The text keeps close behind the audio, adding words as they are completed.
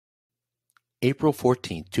April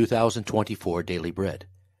 14, 2024 Daily Bread.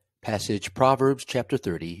 Passage Proverbs chapter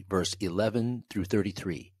 30, verse 11 through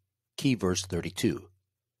 33. Key verse 32.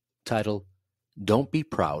 Title, Don't Be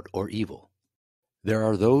Proud or Evil. There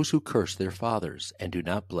are those who curse their fathers and do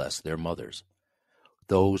not bless their mothers,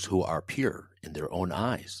 those who are pure in their own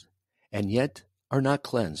eyes, and yet are not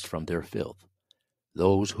cleansed from their filth,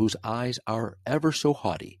 those whose eyes are ever so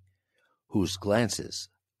haughty, whose glances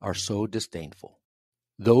are so disdainful,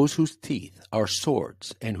 those whose teeth are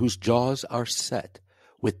swords and whose jaws are set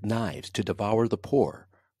with knives to devour the poor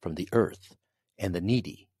from the earth and the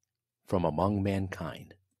needy from among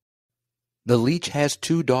mankind. The leech has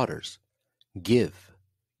 2 daughters. Give,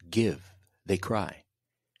 give, they cry.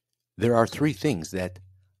 There are 3 things that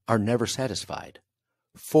are never satisfied,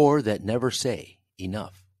 4 that never say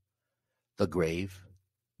enough: the grave,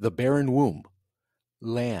 the barren womb,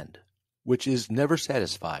 land, which is never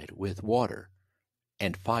satisfied with water,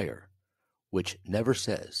 and fire, which never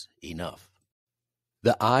says enough.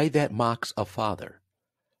 The eye that mocks a father,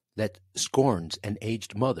 that scorns an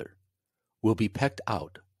aged mother, will be pecked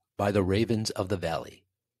out by the ravens of the valley,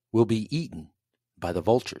 will be eaten by the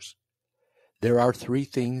vultures. There are 3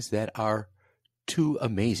 things that are too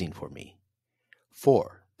amazing for me,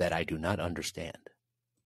 4 that I do not understand: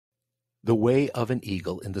 the way of an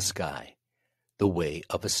eagle in the sky, the way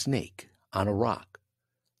of a snake on a rock,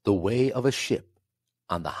 the way of a ship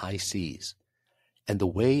on the high seas, and the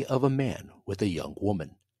way of a man with a young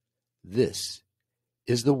woman. This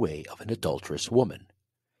is the way of an adulterous woman.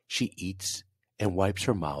 She eats and wipes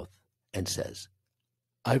her mouth and says,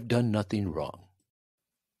 I've done nothing wrong.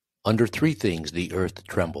 Under 3 things the earth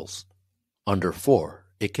trembles. Under 4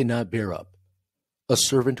 it cannot bear up: a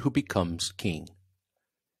servant who becomes king,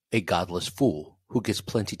 a godless fool who gets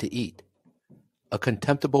plenty to eat, a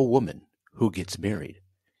contemptible woman who gets married,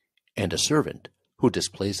 and a servant who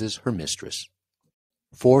displeases her mistress.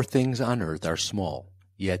 4 things on earth are small,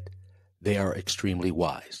 yet they are extremely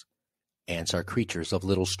wise. Ants are creatures of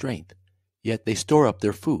little strength, yet they store up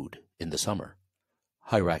their food in the summer.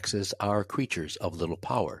 Hyraxes are creatures of little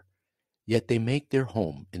power, yet they make their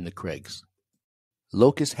home in the crags.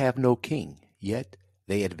 Locusts have no king, yet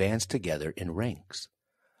they advance together in ranks.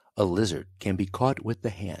 A lizard can be caught with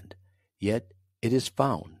the hand, yet it is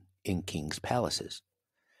found in kings' palaces.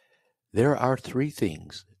 There are 3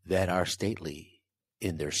 things that are stately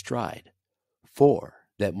in their stride, 4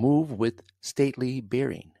 that move with stately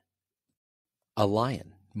bearing: a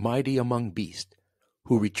lion mighty among beasts,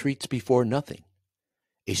 who retreats before nothing,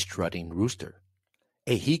 a strutting rooster,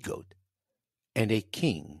 a he-goat, and a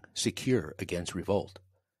king secure against revolt.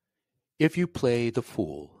 If you play the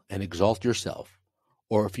fool and exalt yourself,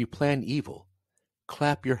 or if you plan evil,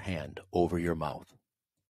 clap your hand over your mouth.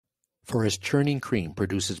 For as churning cream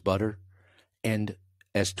produces butter, and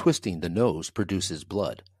as twisting the nose produces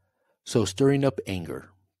blood, so stirring up anger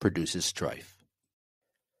produces strife.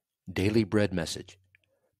 Daily Bread Message.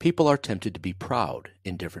 People are tempted to be proud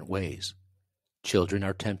in different ways. Children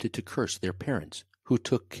are tempted to curse their parents who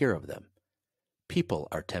took care of them. People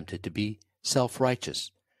are tempted to be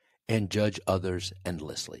self-righteous and judge others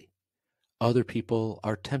endlessly. Other people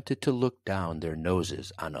are tempted to look down their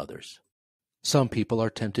noses on others. Some people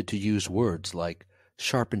are tempted to use words like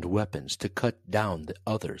sharpened weapons to cut down the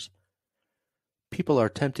others. People are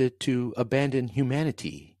tempted to abandon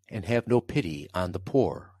humanity and have no pity on the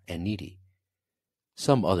poor and needy.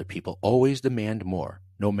 Some other people always demand more,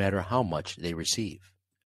 no matter how much they receive.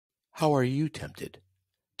 How are you tempted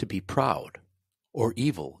to be proud or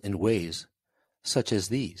evil in ways such as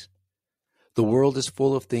these? The world is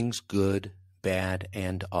full of things good, bad,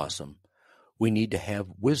 and awesome. We need to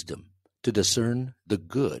have wisdom to discern the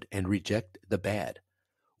good and reject the bad.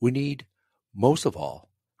 We need, most of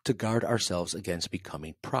all, to guard ourselves against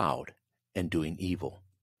becoming proud and doing evil.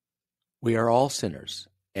 We are all sinners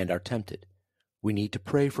and are tempted. We need to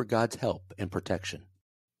pray for God's help and protection.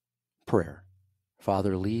 Prayer.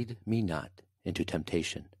 Father, lead me not into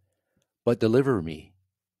temptation, but deliver me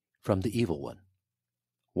from the evil one.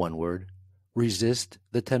 One word: resist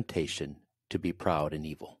the temptation to be proud and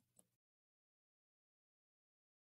evil.